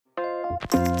Hey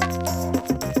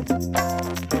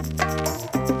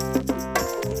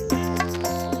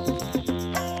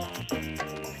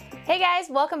guys,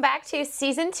 welcome back to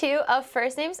season 2 of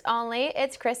First Names Only.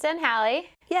 It's Krista and Hallie.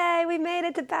 Yay, we made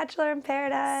it to Bachelor in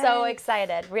Paradise. So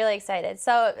excited, really excited.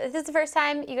 So if this is the first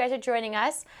time you guys are joining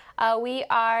us, we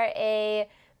are a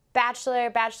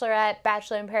Bachelor, Bachelorette,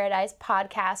 Bachelor in Paradise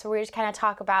podcast where we just kind of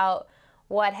talk about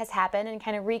what has happened and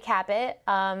kind of recap it,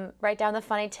 write down the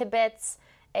funny tidbits,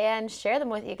 and share them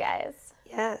with you guys.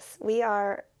 Yes, we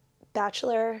are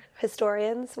Bachelor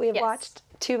historians. We have watched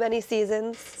too many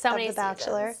seasons of The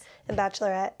Bachelor and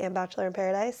Bachelorette and Bachelor in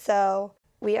Paradise, so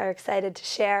we are excited to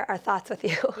share our thoughts with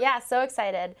you. Yeah, so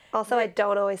excited. Also, I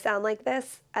don't always sound like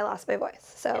this. I lost my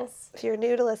voice, so if you're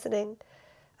new to listening,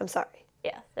 I'm sorry.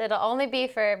 Yeah, it'll only be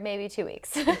for maybe 2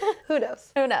 weeks. Who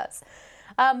knows? Who knows?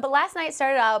 But last night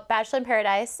started out Bachelor in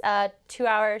Paradise,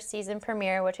 2-hour season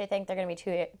premiere, which I think they're going to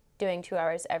be doing 2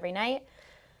 hours every night.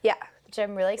 Yeah. Which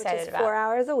I'm really excited about. 4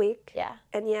 hours a week. Yeah.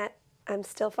 And yet, I'm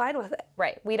still fine with it.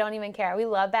 Right. We don't even care. We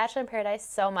love Bachelor in Paradise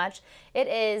so much. It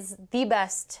is the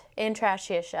best and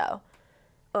trashiest show.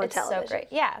 On it's television. So great.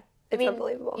 Yeah. It's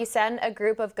unbelievable. You send a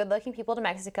group of good-looking people to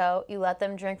Mexico, you let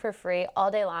them drink for free all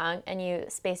day long, and you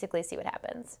basically see what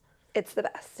happens. It's the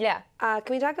best. Yeah. Can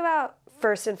we talk about,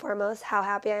 first and foremost, how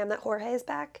happy I am that Jorge is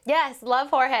back? Yes, love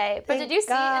Jorge. But Thank did you see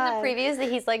God. in the previews that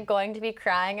he's like going to be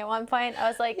crying at one point? I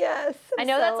was like, Yes. I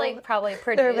know that's like probably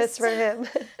produced. Nervous for him.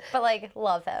 But like,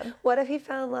 love him. What if he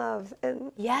found love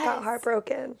and got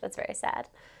heartbroken? That's very sad.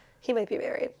 He might be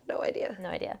married. No idea. No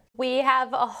idea. We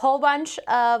have a whole bunch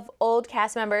of old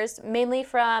cast members, mainly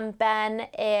from Ben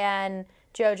and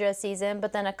JoJo's season,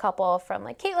 but then a couple from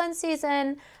like Caitlin's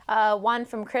season, one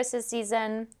from Chris's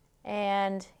season,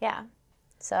 and yeah.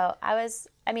 So I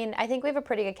think we have a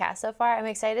pretty good cast so far. I'm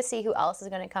excited to see who else is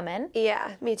going to come in.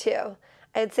 Yeah, me too.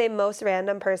 I'd say most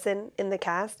random person in the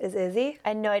cast is Izzy. I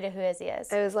had no idea who Izzy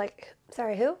is. I was like,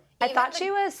 sorry, who? I thought she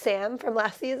was Sam from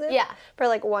last season. Yeah. For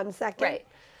like 1 second. Right.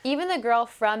 Even the girl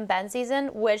from Ben's season,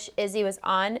 which Izzy was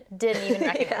on, didn't even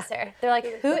recognize her. They're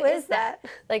like, who is that?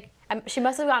 Like, she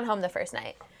must have gone home the first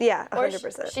night. Yeah,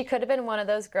 100%. Or she could have been one of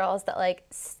those girls that like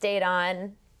stayed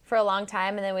on for a long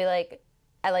time, and then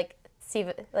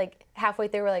halfway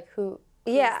through we're like, who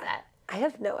is that? I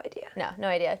have no idea. No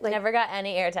idea. Never got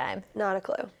any airtime. Not a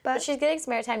clue. But she's getting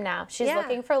some airtime now. She's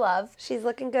looking for love. She's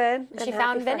looking good. She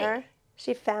found Vinny.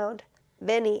 She found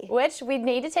Vinny. Which we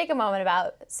need to take a moment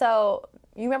about. So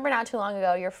you remember not too long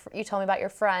ago, you told me about your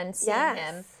friend seeing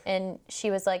him, and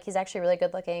she was like, he's actually really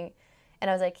good looking, and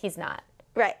I was like, he's not.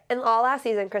 Right. And all last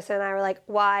season, Kristen and I were like,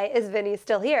 why is Vinny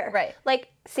still here? Right.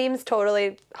 Like, seems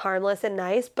totally harmless and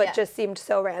nice, but just seemed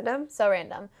so random. So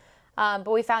random.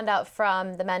 But we found out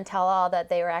from the men tell all that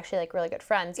they were actually like really good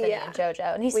friends, Vinny and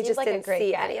JoJo, and he seems like a great guy. We just didn't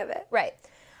see any of it. Right.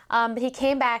 But he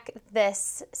came back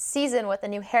this season with a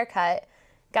new haircut,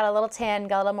 got a little tan,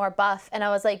 got a little more buff, and I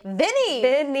was like,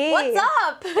 Vinny! What's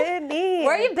up? Vinny!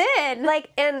 Where you been?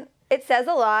 Like, and it says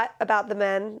a lot about the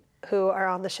men who are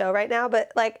on the show right now,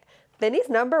 but like, Vinny's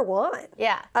number one.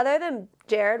 Yeah. Other than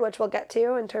Jared, which we'll get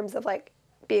to in terms of like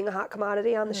being a hot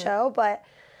commodity on the show, but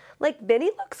like Vinny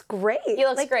looks great. He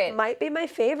looks great. Might be my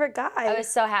favorite guy. I was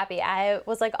so happy. I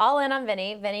was like all in on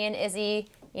Vinny. Vinny and Izzy,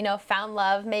 found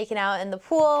love, making out in the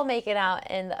pool, making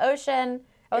out in the ocean.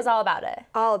 I was all about it.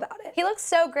 All about it. He looks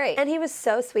so great. And he was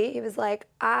so sweet. He was like,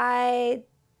 I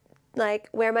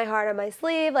wear my heart on my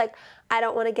sleeve. Like, I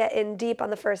don't want to get in deep on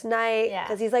the first night.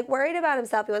 Because he's like worried about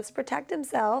himself. He wants to protect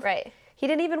himself. Right. He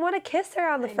didn't even want to kiss her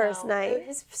on the first night.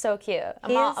 He's so cute.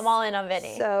 I'm all in on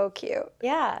Vinny. So cute.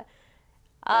 Yeah.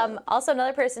 Also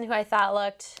another person who I thought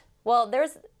looked,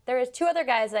 there was 2 other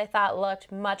guys that I thought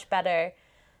looked much better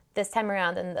this time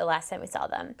around than the last time we saw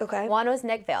them. Okay. One was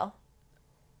Nick Vale.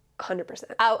 100%.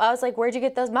 I was like, where'd you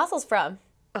get those muscles from?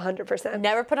 100%.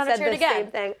 Never put on a shirt again. Same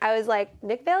thing. I was like,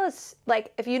 Nick Vale is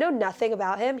like, if you know nothing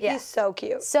about him, he's so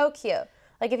cute. So cute.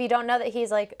 Like if you don't know that he's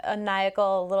like a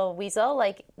maniacal little weasel,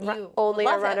 like you only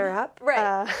love a runner-up,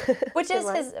 right? Which is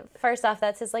his first off.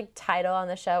 That's his like title on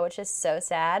the show, which is so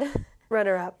sad.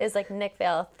 Runner-up is like Nick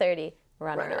Vale 30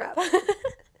 runner-up.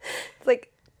 It's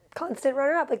like constant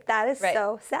runner-up. Like that is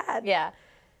so sad. Yeah.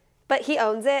 But he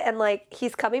owns it, and like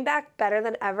he's coming back better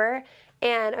than ever.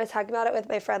 And I was talking about it with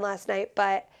my friend last night,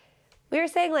 but we were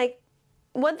saying like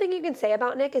one thing you can say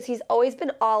about Nick is he's always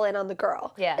been all in on the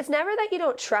girl. Yeah. It's never that you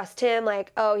don't trust him,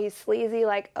 like, oh, he's sleazy,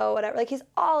 like, oh, whatever. Like he's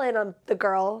all in on the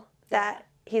girl that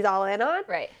he's all in on.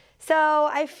 Right. So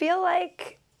I feel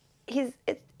like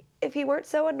if he weren't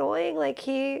so annoying, like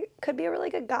he could be a really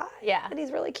good guy. Yeah. And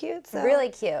he's really cute. So really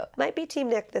cute. Might be Team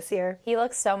Nick this year. He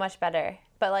looks so much better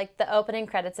But, like, the opening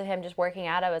credits of him just working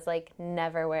out, I was like,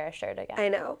 never wear a shirt again. I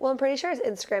know. Well, I'm pretty sure his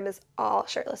Instagram is all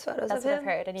shirtless photos That's of him. what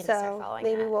I've heard. I need to start following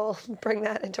maybe we'll bring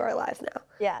that into our lives now.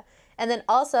 Yeah. And then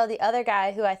also the other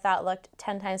guy who I thought looked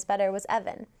 10 times better was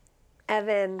Evan.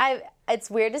 Evan.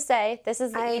 It's weird to say. This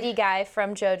is the Edie guy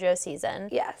from JoJo season.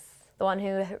 Yes. The one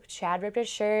who Chad ripped his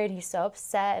shirt, he's so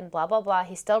upset and blah, blah, blah.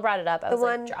 He still brought it up. I was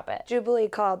like, drop it. Jubilee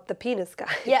called the penis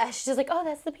guy. Yeah, she's just like, oh,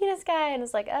 that's the penis guy. And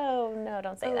it's like, oh, no,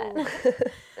 don't say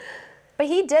that. But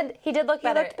he did look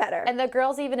better. He looked better. And the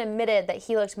girls even admitted that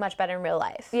he looked much better in real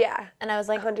life. Yeah. And I was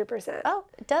like, 100%. oh,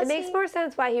 does It makes more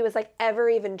sense why he was, like, ever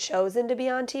even chosen to be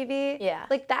on TV. Yeah.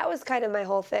 Like, that was kind of my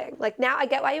whole thing. Like, now I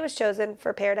get why he was chosen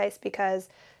for Paradise because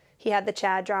he had the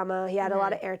Chad drama. He had a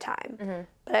lot of airtime. Mm-hmm.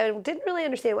 But I didn't really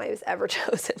understand why he was ever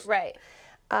chosen. Right.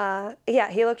 Yeah,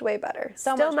 he looked way better.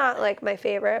 Still not, like, my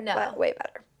favorite, but way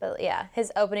better. But, yeah,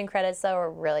 his opening credits, though,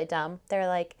 were really dumb. They were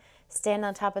like, stand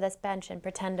on top of this bench and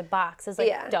pretend to box. It's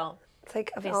like, don't. It's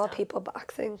like, of all people,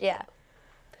 boxing. Yeah.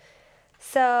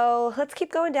 So let's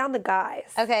keep going down the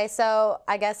guys. Okay, so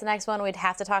I guess the next one we'd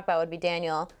have to talk about would be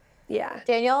Daniel. Yeah.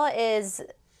 Daniel is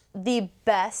the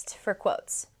best for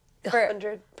quotes. For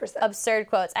 100%. Absurd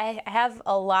quotes. I have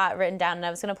a lot written down, and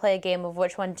I was going to play a game of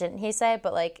which one didn't he say,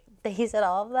 but, like, he said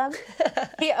all of them.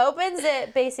 He opens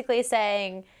it basically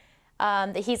saying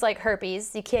that he's like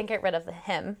herpes. You can't get rid of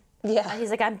him. Yeah.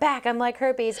 He's like, I'm back. I'm like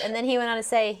herpes. And then he went on to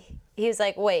say, he was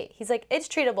like, wait. He's like, it's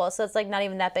treatable, so it's, like, not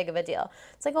even that big of a deal.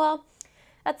 It's like, well,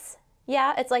 it's,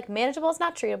 like, manageable. It's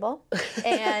not treatable.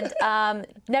 And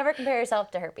never compare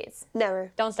yourself to herpes.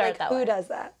 Never. Don't start that way. Who does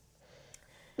that?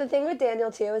 The thing with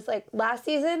Daniel, too, is, like, last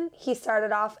season, he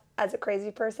started off as a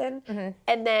crazy person,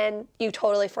 and then you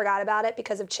totally forgot about it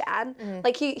because of Chad.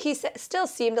 Like, he still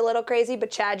seemed a little crazy, but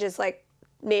Chad just, like,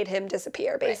 made him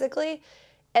disappear, basically. Right.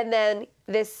 And then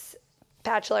this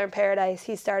Bachelor in Paradise,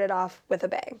 he started off with a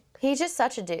bang. He's just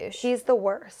such a douche. He's the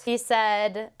worst. He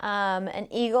said, an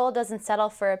eagle doesn't settle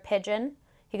for a pigeon.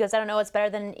 He goes, I don't know what's better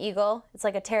than an eagle. It's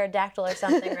like a pterodactyl or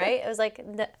something, right? It was like,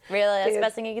 really? That's the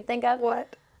best thing you could think of?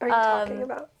 What are you talking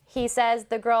about? He says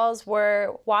the girls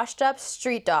were washed up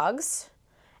street dogs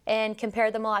and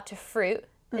compared them a lot to fruit.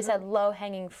 They said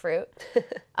low-hanging fruit.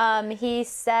 He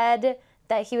said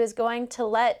that he was going to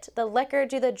let the liquor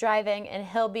do the driving and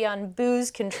he'll be on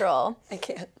booze control. I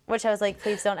can't. Which I was like,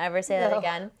 please don't ever say that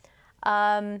again.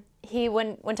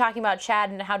 When talking about Chad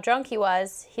and how drunk he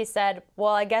was, he said,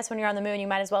 well, I guess when you're on the moon, you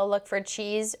might as well look for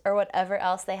cheese or whatever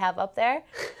else they have up there.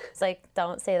 It's like,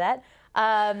 don't say that.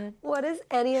 What does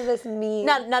any of this mean?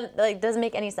 Not like, doesn't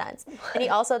make any sense. What? And he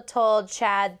also told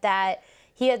Chad that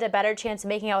he had a better chance of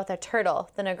making out with a turtle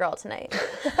than a girl tonight.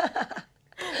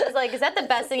 It's like, is that the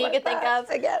best thing you could think of?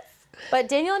 I guess. But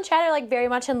Daniel and Chad are, like, very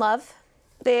much in love.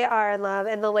 They are in love,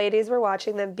 and the ladies were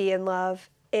watching them be in love,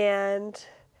 and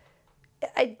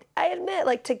I admit,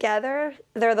 like, together,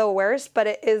 they're the worst, but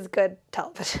it is good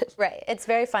television. Right. It's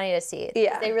very funny to see.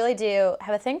 Yeah. They really do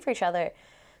have a thing for each other.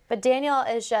 But Daniel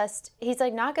is just, he's,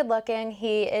 like, not good looking.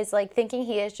 He is, like, thinking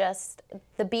he is just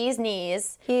the bee's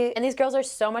knees. And these girls are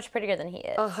so much prettier than he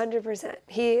is. 100%.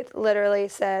 He literally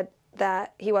said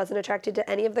that he wasn't attracted to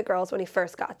any of the girls when he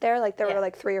first got there. Like, there were,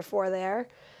 like, 3 or 4 there.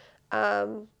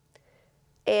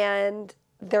 And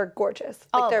they're gorgeous.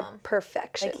 Like, they're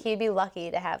perfection. Like, he'd be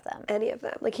lucky to have them. Any of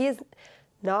them. Like, he's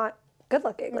not good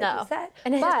looking, like you said.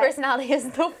 And his personality is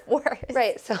the worst.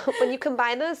 Right. So when you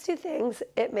combine those two things,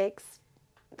 it makes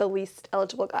the least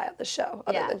eligible guy on the show,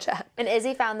 other than Chad. And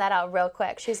Izzy found that out real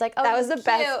quick. She's like, oh, that was the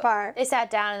best part. They sat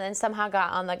down and then somehow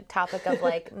got on the topic of,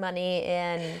 like, money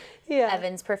and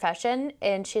Evan's profession.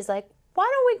 And she's like, why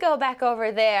don't we go back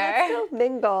over there? Let's go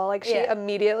mingle. Like, she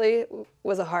immediately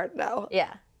was a hard no.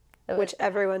 Yeah. Which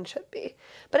everyone should be.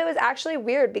 But it was actually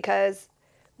weird because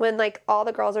when, like, all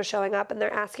the girls are showing up and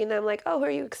they're asking them, like, oh, who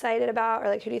are you excited about? Or,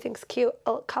 like, who do you think's cute?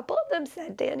 A couple of them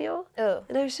said Daniel. Oh.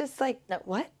 And I was just like, no.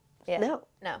 What? Yeah. No.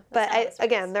 But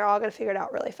again, they're all going to figure it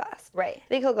out really fast. Right. I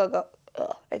think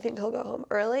he'll go home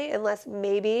early unless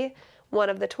maybe one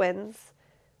of the twins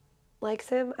likes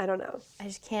him. I don't know. I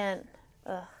just can't.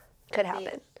 Could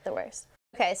happen. The worst.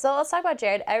 Okay, so let's talk about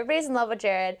Jared. Everybody's in love with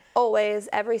Jared. Always,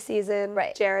 every season.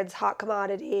 Right. Jared's hot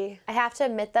commodity. I have to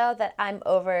admit, though, that I'm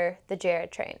over the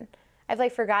Jared train. I've,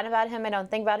 like, forgotten about him. I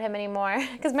don't think about him anymore.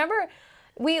 Because remember,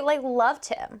 we, like, loved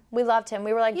him. We loved him.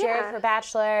 We were like, Jared for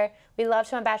Bachelor. We loved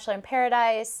him on Bachelor in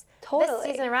Paradise. Totally.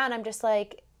 This season around, I'm just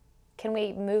like, can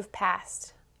we move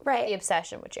past the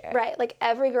obsession with Jared? Right. Like,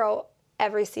 every girl,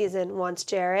 every season wants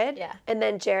Jared. Yeah. And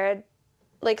then Jared,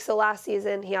 like, so last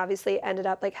season, he obviously ended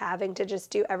up, like, having to just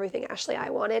do everything Ashley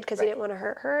I wanted because he didn't want to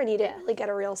hurt her, and he didn't really get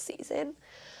a real season.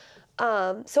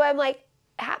 So I'm like,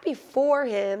 happy for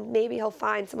him. Maybe he'll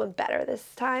find someone better this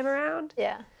time around.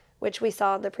 Yeah. Which we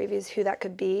saw in the previews who that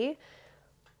could be.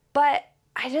 But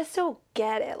I just don't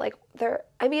get it. Like,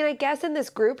 I guess in this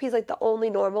group, he's, like, the only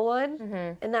normal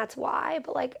one. And that's why.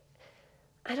 But, like,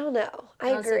 I don't know.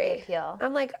 I agree.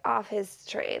 I'm, like, off his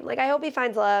train. Like, I hope he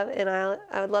finds love, and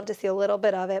I would love to see a little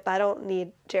bit of it, but I don't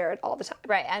need Jared all the time.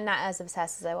 Right. I'm not as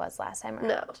obsessed as I was last time around.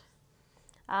 No.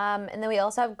 And then we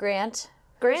also have Grant.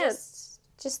 Grant.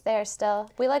 Just there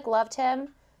still. We, like, loved him.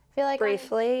 I feel like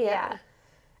briefly, yeah.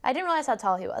 I didn't realize how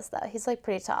tall he was, though. He's, like,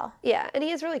 pretty tall. Yeah, and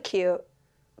he is really cute.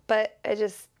 But I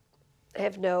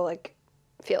have no, like,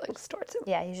 feelings towards him.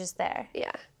 Yeah, he's just there.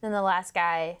 Yeah. Then the last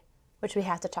guy, which we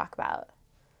have to talk about,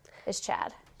 is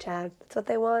Chad. Chad. That's what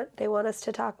they want. They want us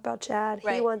to talk about Chad.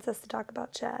 Right. He wants us to talk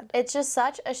about Chad. It's just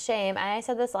such a shame, and I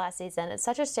said this last season, it's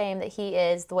such a shame that he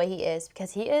is the way he is,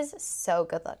 because he is so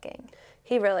good looking.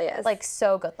 He really is. Like,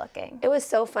 so good looking. It was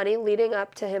so funny leading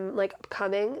up to him, like,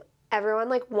 coming. Everyone,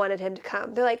 like, wanted him to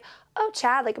come. They're like, oh,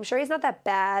 Chad, like, I'm sure he's not that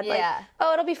bad. Yeah. Like,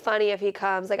 oh, it'll be funny if he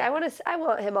comes. Like, I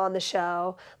want him on the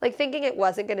show. Like, thinking it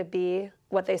wasn't going to be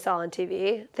what they saw on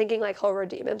TV. Thinking, like, he'll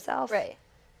redeem himself. Right.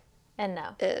 And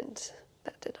no. And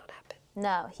that did not happen.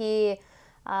 No. He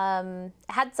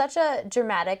had such a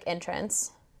dramatic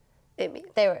entrance. It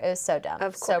was so dumb.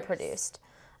 Of course. So produced.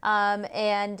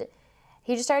 And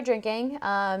he just started drinking.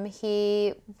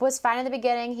 He was fine in the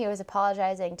beginning. He was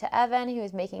apologizing to Evan. He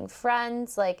was making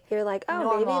friends. Like, you're like, oh,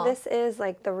 normal. Maybe this is,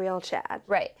 like, the real Chad.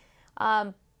 Right.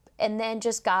 And then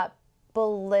just got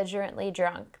belligerently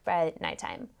drunk by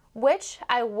nighttime. Which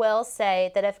I will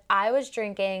say that if I was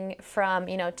drinking from,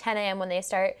 10 a.m. when they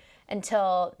start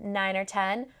until 9 or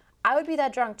 10, I would be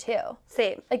that drunk too.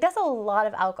 Same. Like, that's a lot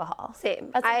of alcohol.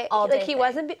 Same. That's all day he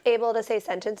wasn't able to say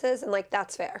sentences, and, like,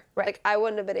 that's fair. Right. Like, I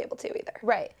wouldn't have been able to either.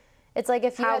 Right. It's like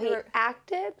if he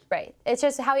acted. Right. It's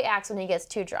just how he acts when he gets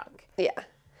too drunk. Yeah.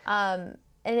 And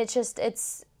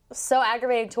it's so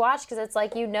aggravating to watch because it's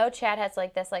like, Chad has,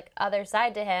 like, this, like, other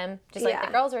side to him, just like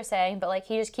the girls were saying, but, like,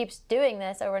 he just keeps doing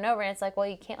this over and over, and it's like, well,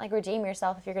 you can't, like, redeem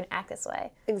yourself if you're going to act this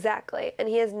way. Exactly. And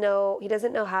he doesn't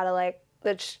know how to, like,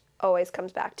 which always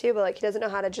comes back to, but, like, he doesn't know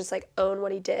how to just, like, own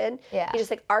what he did. Yeah. He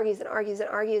just, like, argues and argues and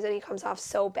argues, and he comes off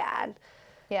so badly.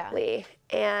 Yeah.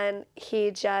 And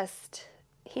he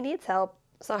needs help.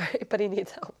 Sorry, but he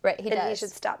needs help. Right, he does. And he should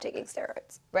stop taking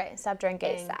steroids. Right, stop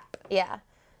drinking. ASAP. Yeah.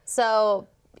 So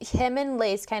him and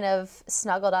Lace kind of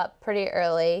snuggled up pretty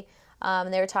early.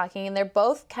 They were talking, and they're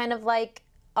both kind of, like,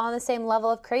 on the same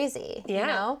level of crazy.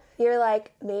 Yeah. You're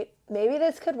like, maybe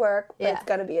this could work, but it's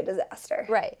going to be a disaster.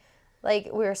 Right. Like,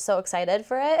 we were so excited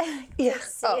for it. Yeah.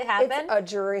 See it happen. It's a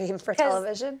dream for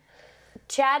television.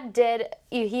 Chad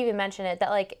he even mentioned it, that,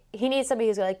 like, he needs somebody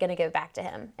who's, like, going to give it back to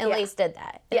him. And Lace did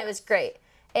that. And it was great.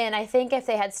 And I think if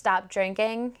they had stopped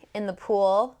drinking in the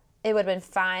pool, it would have been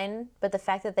fine. But the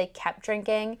fact that they kept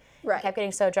drinking, kept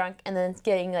getting so drunk, and then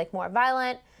getting, like, more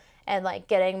violent and, like,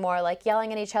 getting more, like,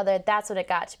 yelling at each other, that's when it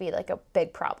got to be, like, a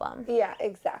big problem. Yeah,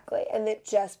 exactly. And it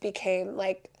just became,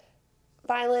 like,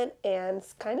 violent and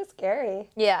kind of scary.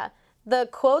 Yeah. The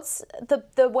quotes,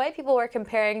 the way people were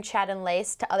comparing Chad and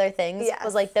Lace to other things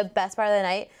was, like, the best part of the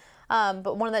night.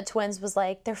 But one of the twins was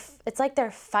like, it's like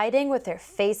they're fighting with their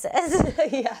faces.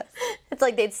 Yes. It's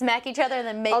like they'd smack each other and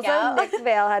then make out. Also, Nick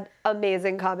Vale had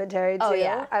amazing commentary, too. Oh,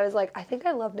 yeah. I was like, I think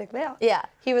I love Nick Vale. Yeah.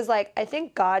 He was like, I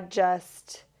think God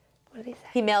just, what did he say?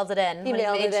 He mailed it in when he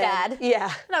made Chad.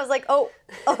 Yeah. And I was like, oh.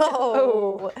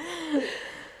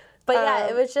 But yeah,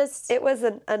 it was just. It was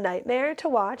a nightmare to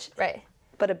watch. Right.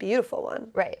 But a beautiful one.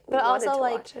 Right. But also,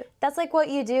 like, that's, like, what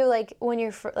you do, like, when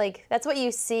you're, like, that's what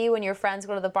you see when your friends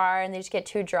go to the bar and they just get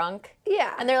too drunk.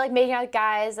 Yeah. And they're, like, making out with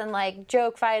guys and, like,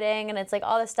 joke fighting, and it's, like,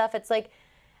 all this stuff. It's, like,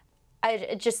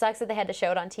 it just sucks that they had to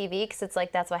show it on TV, because it's,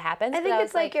 like, that's what happens. I think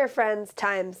it's, like, your friends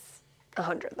times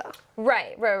 100, though.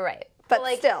 Right. But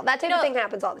like, still, that type of thing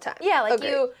happens all the time. Yeah, like,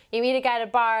 you meet a guy at a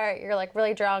bar, you're, like,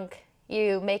 really drunk,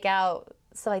 you make out,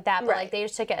 stuff like that, but, like, they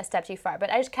just took it a step too far.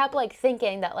 But I just kept, like,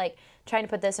 thinking that, like, trying to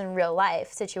put this in real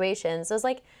life situations. So it was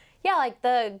like, yeah, like,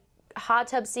 the hot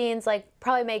tub scenes, like,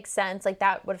 probably makes sense. Like,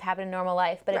 that would have happened in normal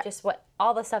life. But it just,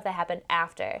 all the stuff that happened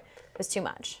after was too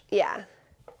much. Yeah.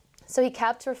 So he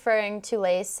kept referring to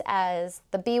Lace as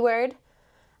the B word.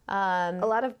 A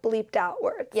lot of bleeped out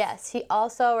words. Yes. He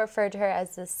also referred to her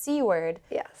as the C word.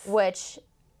 Yes. Which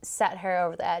set her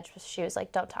over the edge. She was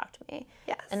like, don't talk to me.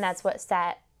 Yes. And that's what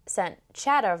sent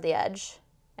Chad over the edge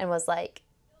and was like,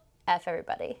 F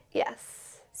everybody.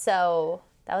 Yes. So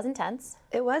that was intense.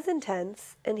 It was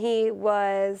intense. And he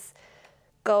was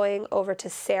going over to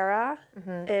Sarah,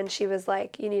 and she was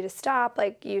like, you need to stop.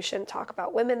 Like, you shouldn't talk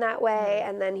about women that way.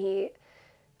 And then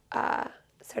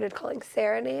started calling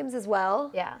Sarah names as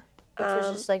well. Yeah. Which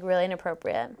was just, like, really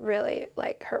inappropriate. Really,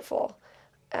 like, hurtful.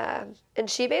 And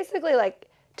she basically, like,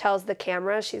 tells the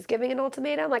camera she's giving an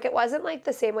ultimatum. Like, it wasn't, like,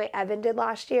 the same way Evan did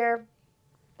last year,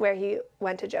 where he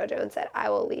went to JoJo and said, I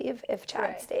will leave if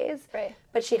Chad stays. Right.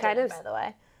 But she kind of... by the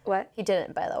way. What? He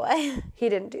didn't, by the way. He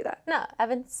didn't do that. No,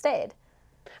 Evan stayed.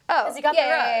 Oh, because he got the rose.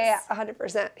 Yeah,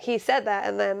 100%. He said that,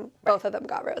 and then both of them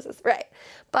got roses. Right.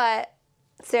 But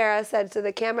Sarah said to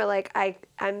the camera, like, I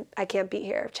can't be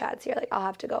here if Chad's here. Like, I'll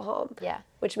have to go home. Yeah.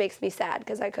 Which makes me sad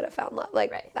because I could have found love.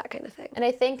 Like, that kind of thing. And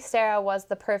I think Sarah was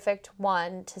the perfect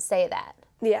one to say that.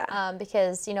 Yeah.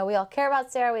 Because, you know, we all care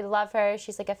about Sarah. We love her.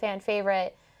 She's, like, a fan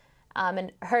favorite.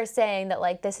 And her saying that,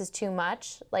 like, this is too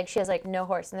much. Like, she has, like, no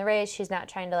horse in the race. She's not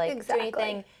trying to, like, do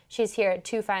anything. She's here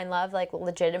to find love, like,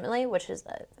 legitimately, which is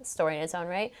a story in its own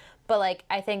right. But, like,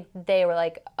 I think they were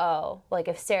like, oh, like,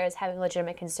 if Sarah's having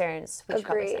legitimate concerns, we should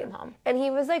probably send him home. And he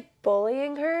was, like,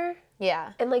 bullying her.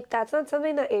 Yeah. And, like, that's not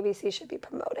something that ABC should be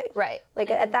promoting. Right. Like,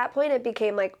 at that point, it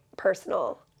became, like,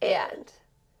 personal and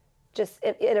just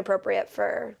inappropriate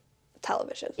for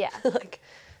television. Yeah. Like...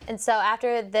 And so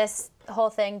after this whole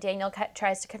thing, Daniel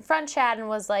tries to confront Chad and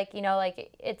was like, you know,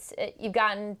 like, you've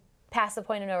gotten past the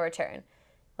point of no return.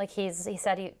 Like, he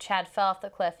said Chad fell off the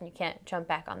cliff and you can't jump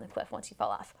back on the cliff once you fall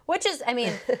off. Which is, I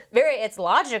mean, it's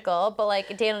logical, but,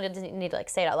 like, Daniel doesn't need to, like,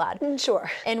 say it out loud.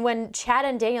 Sure. And when Chad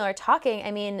and Daniel are talking,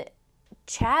 I mean,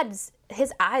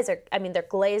 his eyes are, I mean, they're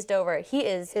glazed over.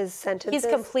 His sentences.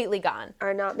 He's completely gone.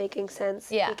 Are not making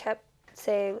sense. Yeah. He kept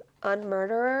saying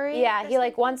unmurderery. Yeah,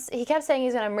 he kept saying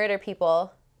he's gonna murder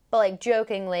people, but, like,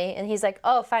 jokingly, and he's like,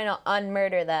 oh, fine, I'll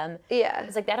unmurder them. Yeah.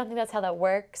 It's like, I don't think that's how that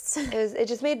works. It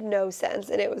just made no sense,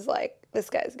 and it was like, this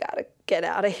guy's gotta get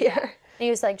out of here. Yeah. And he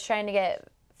was, like, trying to get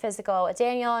physical with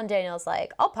Daniel, and Daniel's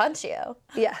like, I'll punch you.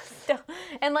 Yes.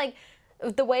 And, like,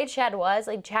 the way Chad was,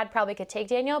 like, Chad probably could take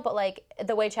Daniel, but, like,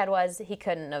 the way Chad was, he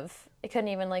couldn't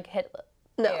even, like, hit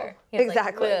No,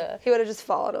 exactly. Like, he would have just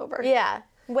fallen over. Yeah.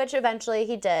 Which eventually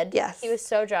he did. Yes. He was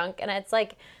so drunk, and it's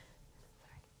like,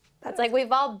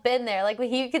 we've all been there. Like,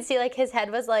 you could see, like, his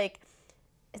head was, like,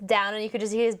 down, and you could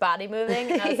just see his body moving,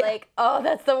 and I was like, oh,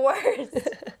 that's the worst.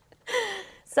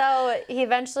 So he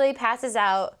eventually passes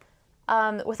out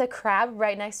with a crab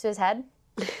right next to his head.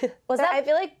 I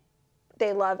feel like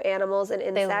they love animals and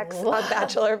insects on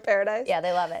Bachelor in Paradise. Yeah,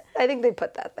 they love it. I think they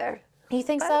put that there. You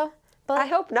think so? But I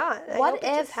hope not. I hope it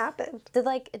just happened. Did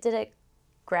it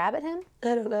grab at him?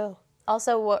 I don't know.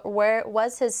 Also, where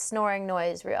was his snoring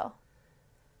noise real?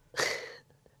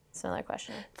 It's another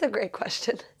question. It's a great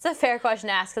question. It's a fair question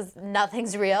to ask because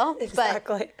nothing's real.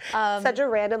 Exactly. But, such a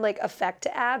random, like, effect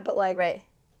to add, but, like,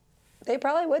 they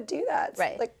probably would do that. It's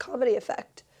like comedy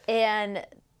effect. And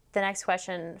the next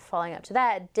question following up to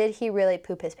that, did he really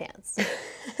poop his pants?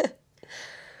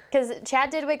 Because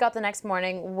Chad did wake up the next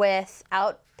morning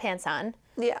without pants on.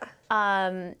 Yeah.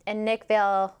 And Nick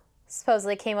Vale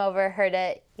supposedly came over, heard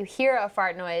it. You hear a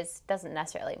fart noise, doesn't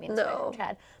necessarily mean it's from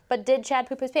Chad. But did Chad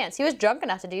poop his pants? He was drunk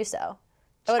enough to do so.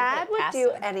 Chad would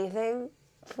do anything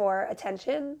for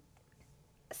attention.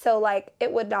 So, like,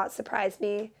 it would not surprise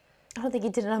me. I don't think he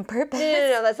did it on purpose.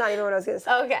 No, that's not even what I was going to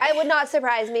say. Okay. It would not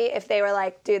surprise me if they were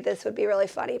like, dude, this would be really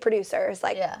funny. Producers,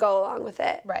 like, go along with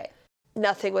it. Right.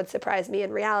 Nothing would surprise me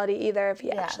in reality either if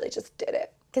he actually just did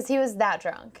it. Because he was that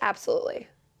drunk. Absolutely.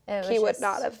 He would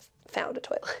not have found a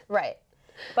toilet. Right.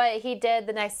 But he did,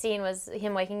 the next scene was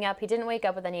him waking up. He didn't wake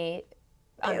up with any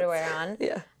underwear on.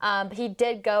 Yeah. But he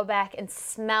did go back and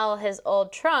smell his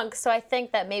old trunk, so I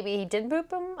think that maybe he did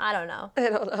poop him. I don't know. I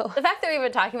don't know. The fact that we're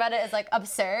even talking about it is, like,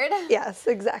 absurd. Yes,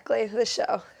 exactly. The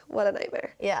show. What a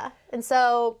nightmare. Yeah. And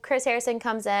so Chris Harrison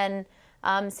comes in,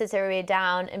 sits everybody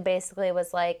down, and basically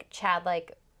was like, Chad,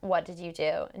 like, what did you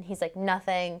do? And he's like,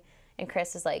 nothing. And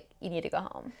Chris is like, you need to go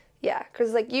home. Yeah, Chris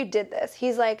is like, you did this.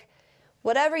 He's like,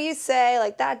 whatever you say,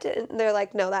 like, that didn't. And they're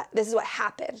like, no, this is what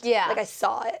happened. Yeah. Like, I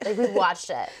saw it. Like, we watched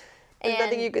it. There's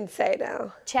nothing you can say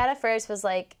now. Chad at first was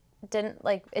like, he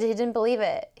didn't believe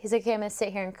it. He's like, okay, I'm going to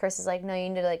sit here. And Chris is like, no, you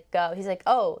need to, like, go. He's like,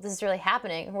 oh, this is really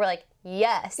happening. And we're like,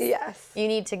 yes. Yes. You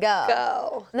need to go.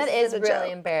 Go. And that is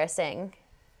really embarrassing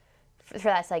for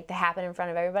that to, like, to happen in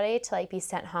front of everybody, to, like, be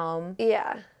sent home.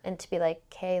 Yeah. And to be like,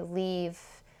 okay, leave.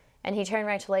 And he turned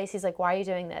right to Lacey. He's like, why are you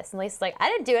doing this? And Lacey's like, I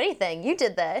didn't do anything. You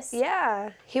did this. Yeah.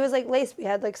 He was like, Lace, we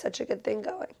had, like, such a good thing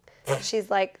going.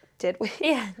 She's like, did we?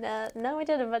 Yeah. No, we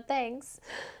didn't, but thanks.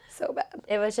 So bad.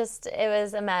 It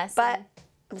was a mess. But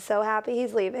I'm so happy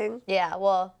he's leaving. Yeah,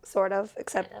 well. Sort of,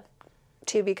 except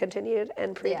to be continued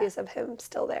and previews of him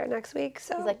still there next week.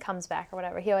 So he, like, comes back or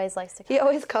whatever. He always likes to come He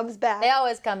always comes back. They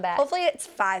always come back. Hopefully it's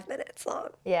 5 minutes long.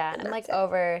 Yeah, and like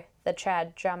over the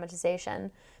Chad dramatization.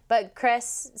 But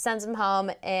Chris sends him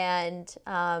home, and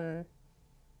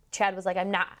Chad was like, I'm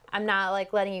not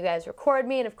like letting you guys record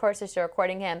me, and of course they're still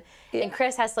recording him. Yeah. And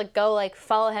Chris has to like go like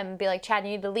follow him and be like, Chad,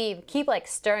 you need to leave. Keep like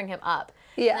stirring him up.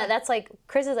 Yeah. And that's like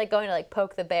Chris is like going to like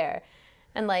poke the bear.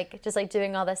 And, like, just, like,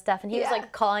 doing all this stuff. And he was,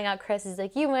 like, calling out Chris. He's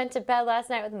like, you went to bed last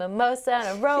night with a mimosa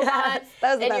and a robot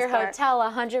in your hotel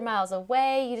 100 miles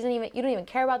away. You don't even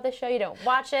care about this show. You don't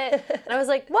watch it. And I was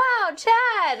like, wow,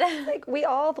 Chad. Like, we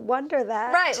all wonder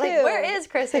that, right, too. Like, where is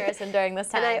Chris Harrison during this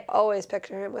time? And I always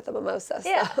picture him with a mimosa.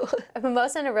 Yeah. So. A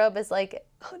mimosa and a robe is, like...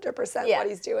 100% what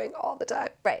he's doing all the time.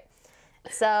 Right.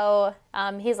 So,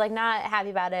 he's, like, not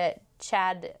happy about it.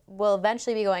 Chad will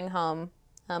eventually be going home,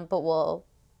 but we'll...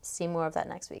 see more of that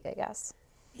next week, I guess.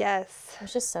 Yes.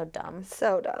 It's just so dumb.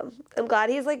 So dumb. I'm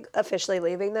glad he's, like, officially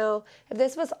leaving, though. If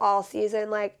this was all season,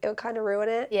 like, it would kind of ruin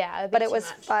it. Yeah, but it was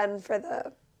fun for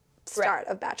the start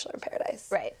of Bachelor in Paradise.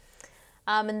 Right.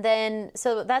 And then,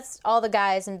 so that's all the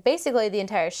guys and basically the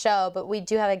entire show, but we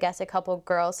do have, I guess, a couple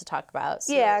girls to talk about.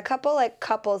 So. Yeah, a couple, like,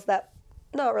 couples that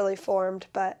not really formed,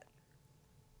 but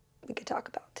we could talk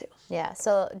about, too. Yeah,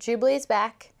 so Jubilee's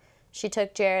back. She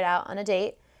took Jared out on a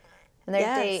date. And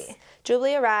their date.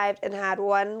 Jubilee arrived and had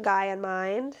one guy in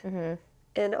mind. Mm-hmm.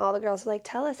 And all the girls were like,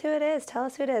 tell us who it is, tell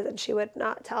us who it is. And she would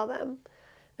not tell them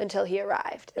until he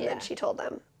arrived. And then she told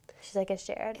them. She's like, it's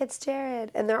Jared. It's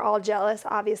Jared. And they're all jealous,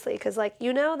 obviously, because, like,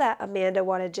 you know that Amanda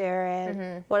wanted Jared.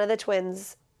 Mm-hmm. One of the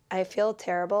twins. I feel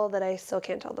terrible that I still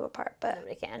can't tell them apart, but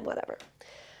nobody can. Whatever.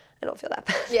 I don't feel that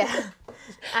bad. Yeah.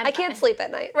 I can't sleep at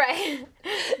night. Right.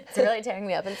 It's really tearing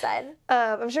me up inside.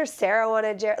 I'm sure Sarah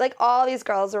wanted Jared. Like, all these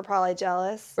girls were probably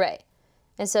jealous. Right.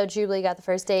 And so Jubilee got the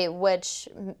first date, which,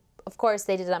 of course,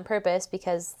 they did it on purpose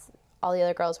because all the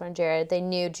other girls wanted Jared. They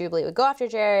knew Jubilee would go after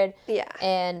Jared. Yeah.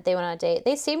 And they went on a date.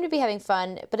 They seemed to be having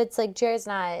fun, but it's like Jared's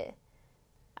not,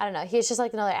 I don't know, he's just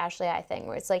like another Ashley I thing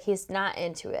where it's like he's not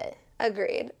into it.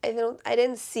 Agreed. I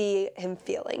didn't see him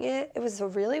feeling it. It was a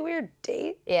really weird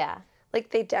date. Yeah. Like,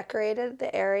 they decorated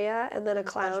the area, and then a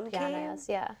clown came.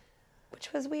 Yeah.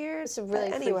 Which was weird. It's a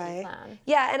really freaky clown.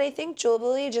 Yeah, and I think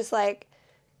Jubilee just, like,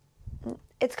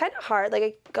 it's kind of hard,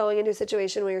 like, going into a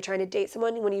situation where you're trying to date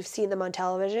someone when you've seen them on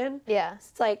television. Yeah.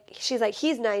 It's like, she's like,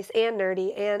 he's nice and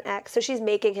nerdy and X, so she's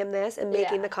making him this and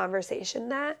making the conversation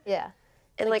that. Yeah.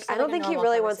 And, like I don't think he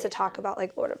really wants to talk about,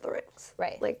 like, Lord of the Rings.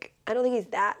 Right. Like, I don't think he's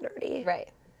that nerdy. Right.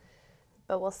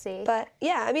 But we'll see. But,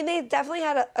 yeah, I mean, they definitely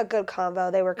had a good combo.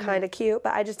 They were kind of cute,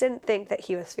 but I just didn't think that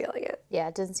he was feeling it.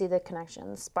 Yeah, didn't see the connection,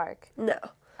 the spark. No.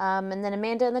 And then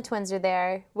Amanda and the twins are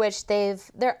there, which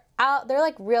they're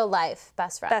like real life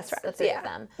best friends. The three of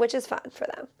them. Which is fun for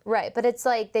them. Right, but it's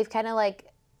like they've kind of like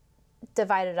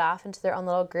divided off into their own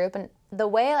little group, and the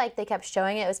way like they kept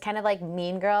showing it was kind of like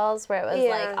Mean Girls, where it was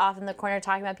like off in the corner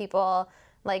talking about people,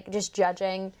 like just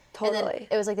judging. Totally. And then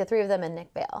it was like the three of them and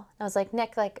Nick Bale. I was like,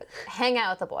 Nick, like hang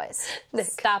out with the boys. Nick,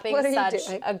 stop being such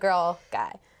a girl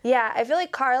guy. Yeah, I feel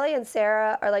like Carly and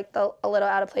Sarah are like a little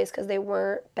out of place because they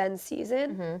weren't Ben's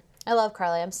season. Mm-hmm. I love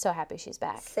Carly. I'm so happy she's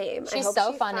back. Same. She's I hope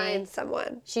so she funny. Finds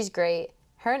someone. She's great.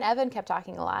 Her and Evan kept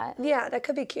talking a lot. Yeah, that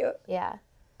could be cute. Yeah.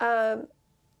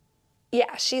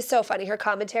 Yeah, she's so funny. Her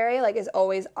commentary like is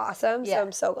always awesome. Yeah. So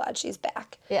I'm so glad she's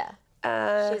back. Yeah.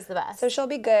 She's the best. So she'll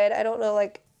be good. I don't know,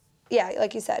 like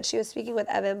you said, she was speaking with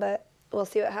Evan, but we'll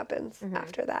see what happens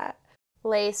after that.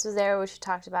 Lace was there, which we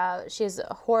talked about. She has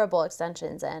horrible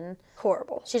extensions in.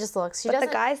 Horrible. She just looks. But the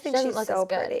guys think she's so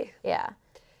pretty. Yeah.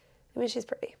 I mean, she's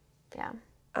pretty. Yeah.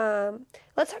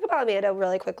 Let's talk about Amanda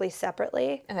really quickly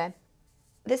separately. Okay.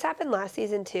 This happened last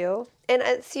season too, and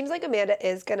it seems like Amanda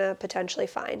is gonna potentially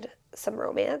find some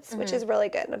romance, which is really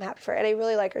good, and I'm happy for her. And I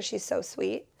really like her; she's so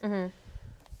sweet. Mm-hmm.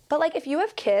 But like, if you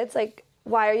have kids, like,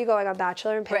 why are you going on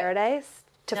Bachelor in Paradise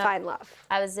to find love?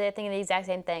 I was thinking the exact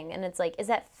same thing, and it's like, is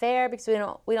that fair? Because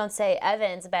we don't say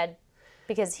Evan's bad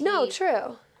because he. No,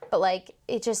 true. But like,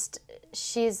 it just.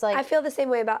 She's like... I feel the same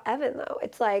way about Evan, though.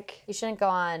 It's like... You shouldn't go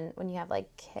on when you have, like,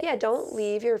 kids. Yeah, don't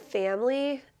leave your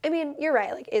family. I mean, you're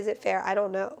right. Like, is it fair? I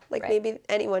don't know. Like, maybe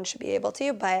anyone should be able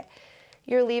to, but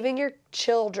you're leaving your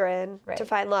children to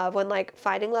find love when, like,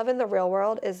 finding love in the real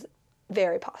world is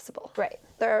very possible. Right.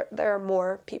 There are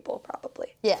more people,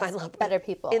 probably. Yes, find love better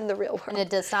people. In the real world.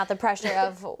 And it's not the pressure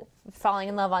of falling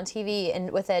in love on TV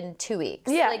within 2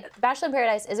 weeks. Yeah. Like, Bachelor in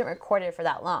Paradise isn't recorded for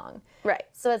that long. Right.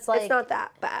 So it's like... It's not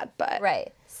that bad, but...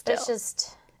 Right. Still. It's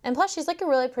just... And plus, she's, like, a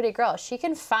really pretty girl. She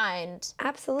can find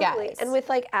Absolutely. guys. And with,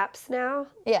 like, apps now...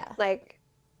 Yeah. Like,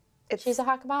 she's a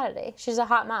hot commodity. She's a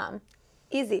hot mom.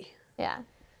 Easy. Yeah.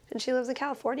 And she lives in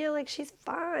California. Like, she's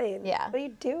fine. Yeah. What are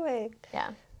you doing?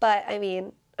 Yeah. But, I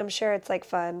mean... I'm sure it's like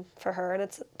fun for her, and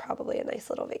it's probably a nice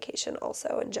little vacation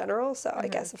also in general. So I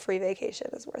guess a free vacation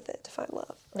is worth it to find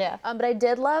love. Yeah. But I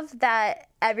did love that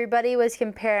everybody was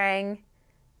comparing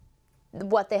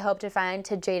what they hope to find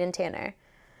to Jade Tanner.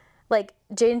 Like,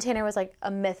 Jade Tanner was like a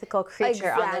mythical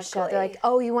creature on the show. They're like,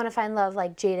 oh, you want to find love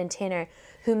like Jade Tanner,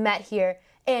 who met here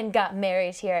and got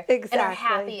married here and are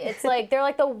happy. It's like they're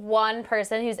like the one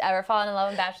person who's ever fallen in love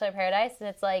in Bachelor in Paradise, and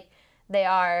it's like they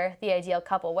are the ideal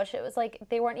couple, which it was like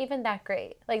they weren't even that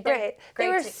great. Like they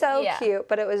were so cute,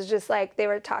 but it was just like they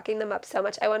were talking them up so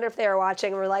much. I wonder if they were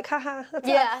watching and were like, haha, that's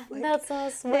us. Like, that's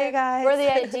us. Hey guys, we're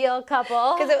the ideal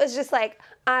couple. Because it was just like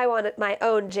I wanted my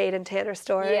own Jade and Tanner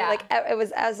story. Yeah. Like it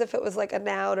was as if it was like a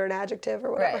noun or an adjective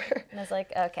or whatever. Right. And I was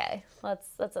like, okay,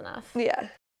 that's enough. Yeah.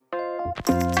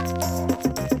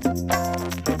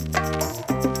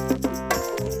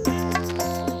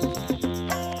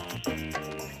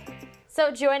 So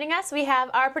joining us, we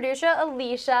have our producer,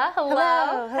 Alicia.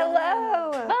 Hello. Hello.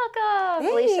 Welcome.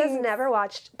 Thanks. Alicia's never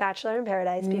watched Bachelor in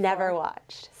Paradise before. Never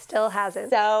watched. Still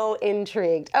hasn't. So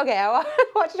intrigued. Okay, I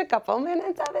watched a couple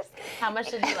minutes of this. How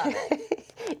much did you love it?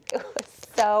 It was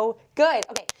so good.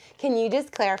 Okay, can you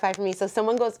just clarify for me? So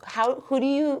someone goes, who do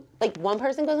you, like one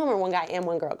person goes home or one guy and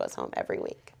one girl goes home every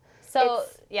week? So,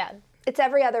 It's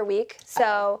every other week.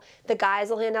 So the guys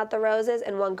will hand out the roses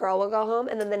and one girl will go home.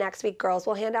 And then the next week, girls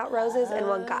will hand out roses and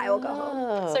one guy will go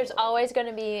home. So there's always going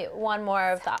to be one more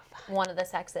of one of the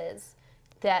sexes.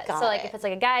 If it's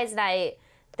like a guy's night,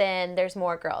 then there's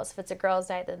more girls. If it's a girl's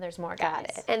night, then there's more guys.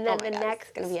 Got it. And then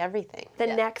it's going to be everything.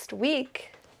 Next week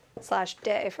 /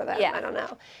 day for them, I don't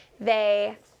know,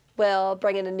 they will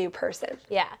bring in a new person.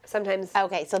 Yeah. Sometimes.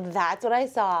 Okay, so that's what I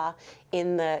saw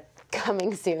in the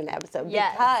Coming Soon episode.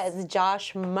 Yes. Because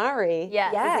Josh Murray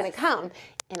is going to come.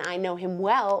 And I know him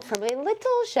well from a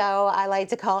little show I like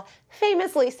to call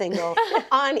Famously Single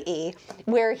on E,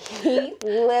 where he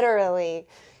literally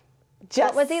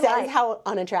just says how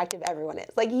unattractive everyone is.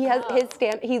 Like, he has his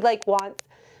he like wants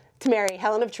to marry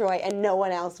Helen of Troy and no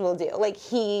one else will do. Like,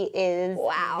 he is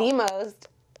the most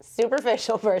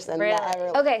superficial person that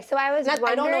ever. Okay, so I was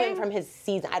wondering. I don't know him from his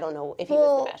season. I don't know if he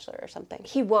was The Bachelor or something.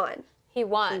 He won.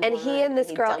 And he and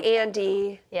this girl,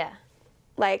 Andy,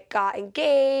 like got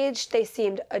engaged. They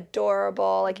seemed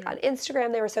adorable. Like on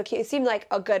Instagram, they were so cute. It seemed like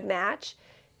a good match.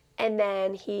 And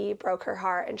then he broke her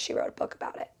heart and she wrote a book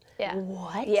about it. Yeah.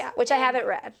 What? Yeah, which I haven't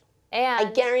read. And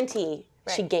I guarantee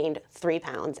she gained 3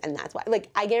 pounds, and that's why. Like,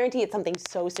 I guarantee it's something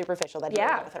so superficial that he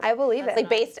broke up with her. I believe it. Like,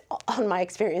 based on my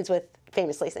experience with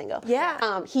Famously Single.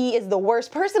 Yeah. He is the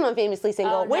worst person on Famously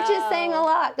Single, which is saying a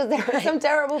lot because there are some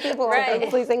terrible people on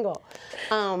Famously Single.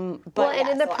 But and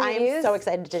in the previews, I'm so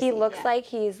excited to see. He looks like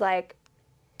he's like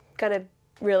gonna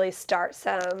really start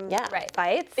some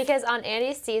fights. Because on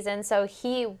Andy's season, so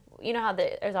you know how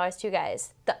there's always 2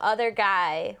 guys. The other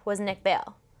guy was Nick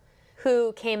Bale,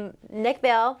 Nick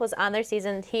Bale was on their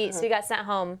season. So he got sent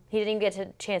home. He didn't even get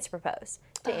a chance to propose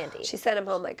to Andy. She sent him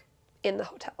home like in the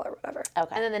hotel or whatever.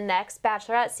 Okay. And then the next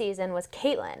Bachelorette season was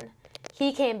Caitlyn.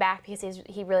 He came back because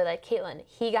he really liked Caitlyn.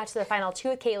 He got to the final 2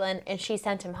 with Caitlyn, and she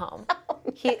sent him home.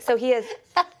 He is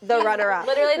the runner-up.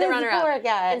 Literally the runner-up. Poor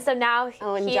guy. And so now he's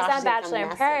Josh on Bachelor in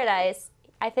Paradise.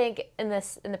 I think in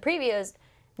the previews,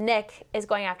 Nick is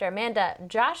going after Amanda.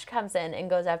 Josh comes in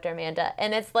and goes after Amanda.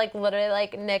 And it's like literally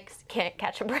like Nick can't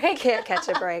catch a break. Can't catch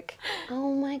a break.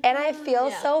 Oh my God. And I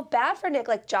feel so bad for Nick.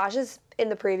 Like, Josh is in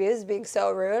the previews being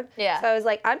so rude. Yeah. So I was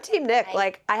like, I'm Team Nick.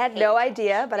 Like, I had no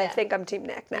idea, but I think I'm Team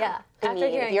Nick now. Yeah.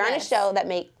 If you're on a show that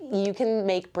you can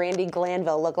make Brandi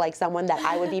Glanville look like someone that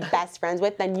I would be best friends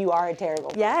with, then you are a terrible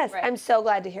person. Yes. Right. I'm so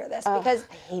glad to hear this because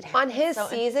I hate him. on his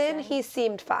season, he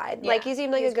seemed fine. Yeah. Like, he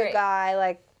seemed like a good guy,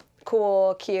 like,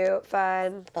 cool, cute,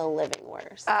 fun. The living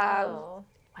worst. Wow,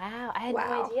 I had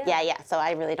no idea. Yeah, so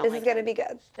I really don't This like is going to be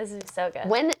good. This is so good.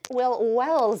 When will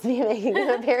Wells be making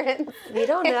an appearance? We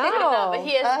don't know. I don't know, but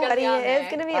he is going to be on there. He is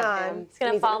going to be on. He's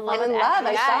going to fall in love with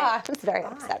I guy. saw. I was very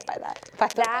upset by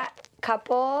that. That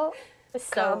couple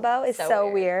combo is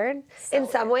so weird. So in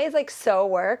some ways, like, so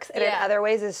works, and in Yeah. other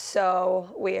ways is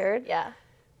so weird. Yeah,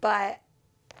 But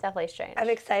definitely strange. I'm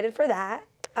excited for that.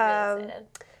 Really excited.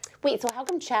 Wait, so how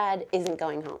come Chad isn't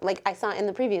going home? Like, I saw in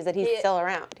the previews that he's still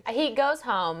around. He goes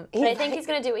home, but I think he's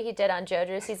going to do what he did on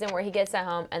JoJo's season where he gets at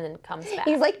home and then comes back.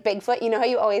 He's like Bigfoot. You know how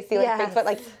you always see like Yes. Bigfoot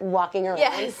like walking around?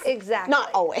 Yes, Exactly. Not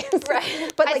always.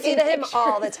 Right. But I like see in him pictures.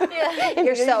 all the time. Yeah.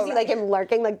 You're so see like him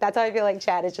lurking. Like that's how I feel like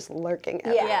Chad is just lurking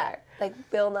everywhere. Yeah. Like,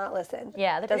 will not listen.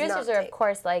 Yeah, the producers are, of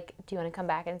course, like, do you want to come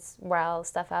back and rile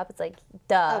stuff up? It's like,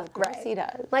 duh. Of course he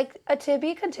does. Like, a to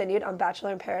be continued on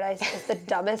Bachelor in Paradise is the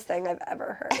dumbest thing I've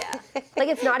ever heard. Yeah. Like,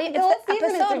 it's not even, it's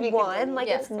episode 1, like,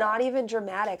 it's not even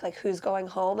dramatic, like, who's going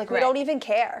home. Like, we don't even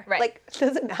care. Right. Like, it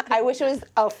doesn't matter. I wish it was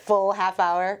a full half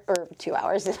hour, or 2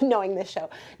 hours, knowing this show,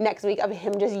 next week of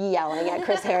him just yelling at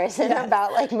Chris Harrison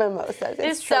about, like, mimosas.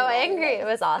 He's so angry. It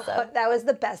was awesome. That was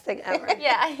the best thing ever.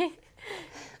 Yeah.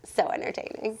 So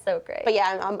entertaining. So great. But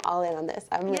yeah, I'm all in on this.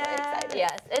 I'm really excited.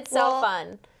 Yes, it's so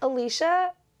fun.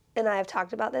 Alicia and I have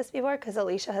talked about this before because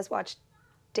Alicia has watched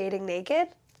Dating Naked.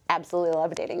 Absolutely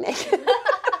love Dating Naked.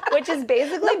 Which is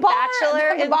basically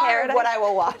Bachelor in Paradise. What I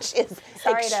will watch is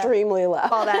extremely low.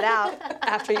 Call that out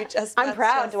after you just. I'm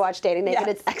proud to watch Dating Naked.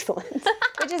 Yes. It's excellent.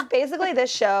 Which is basically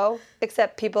this show,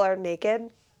 except people are naked.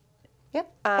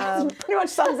 Yep. Pretty much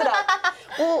sums it up.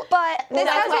 Well, but this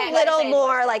has a little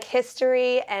more like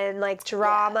history and like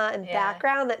drama and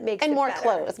background that makes it more better.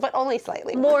 clothes, but only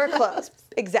slightly more clothes.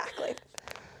 Exactly.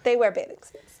 They wear bathing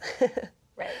suits.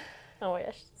 Right. Oh my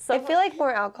gosh. So I feel like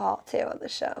more alcohol too on the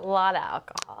show. A lot of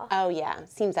alcohol. Oh yeah,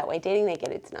 seems that way. Dating Naked,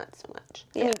 it's not so much.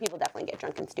 I mean, people definitely get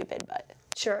drunk and stupid, but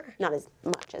not as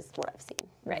much as what I've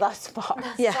seen thus far.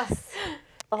 Yes.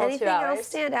 Anything else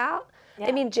stand out? Yeah.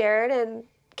 I mean, Jared and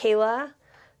Kayla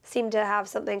seem to have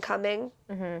something coming,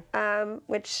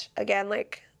 which again,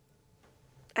 like,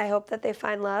 I hope that they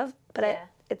find love, but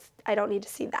I don't need to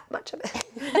see that much of it.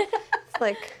 It's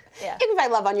like, you can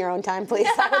find love on your own time, please.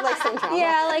 I would like some drama.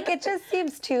 Yeah, like it just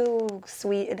seems too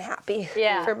sweet and happy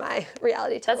for my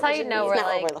reality television. That's how you know we're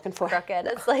like what we're looking for. Crooked.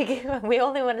 It's like we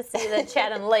only want to see the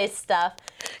Chad and Lace stuff.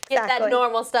 Get that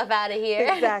normal stuff out of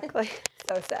here. Exactly.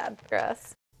 So sad.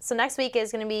 Gross. So next week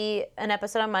is going to be an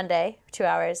episode on Monday for 2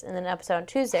 hours, and then an episode on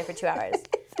Tuesday for 2 hours.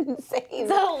 It's insane.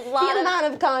 It's a lot the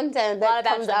amount of content that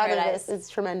comes out of this is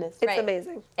tremendous. It's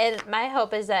amazing. And my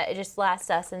hope is that it just lasts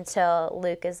us until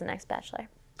Luke is the next Bachelor.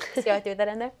 See how I threw that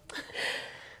in there?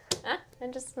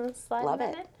 And just slide Love it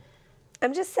it. in.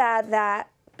 I'm just sad that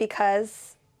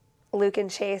because Luke and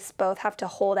Chase both have to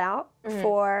hold out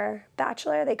for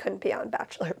Bachelor, they couldn't be on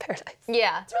Bachelor in Paradise.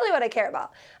 Yeah. That's really what I care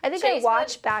about. I think Chase I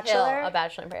watch would Bachelor. kill a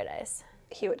Bachelor in Paradise.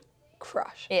 He would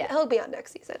crush. Yeah. He'll be on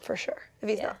next season for sure if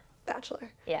he's not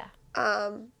Bachelor. Yeah.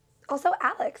 Also,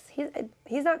 Alex,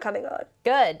 he's not coming on.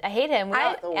 Good. I hate him.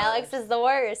 Alex is the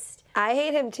worst. I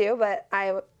hate him too, but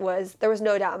there was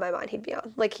no doubt in my mind he'd be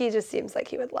on. Like, he just seems like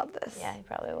he would love this. Yeah, he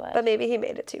probably would. But maybe he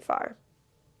made it too far.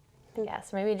 Yeah,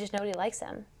 so maybe just nobody likes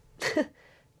him.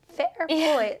 Fair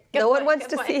point. No one wants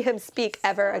to see him speak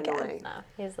ever again. Annoying. No,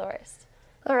 he's the worst.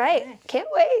 All right. Can't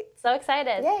wait. So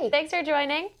excited. Yay. Thanks for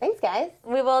joining. Thanks, guys.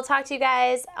 We will talk to you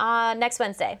guys next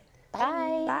Wednesday.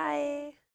 Bye. Bye.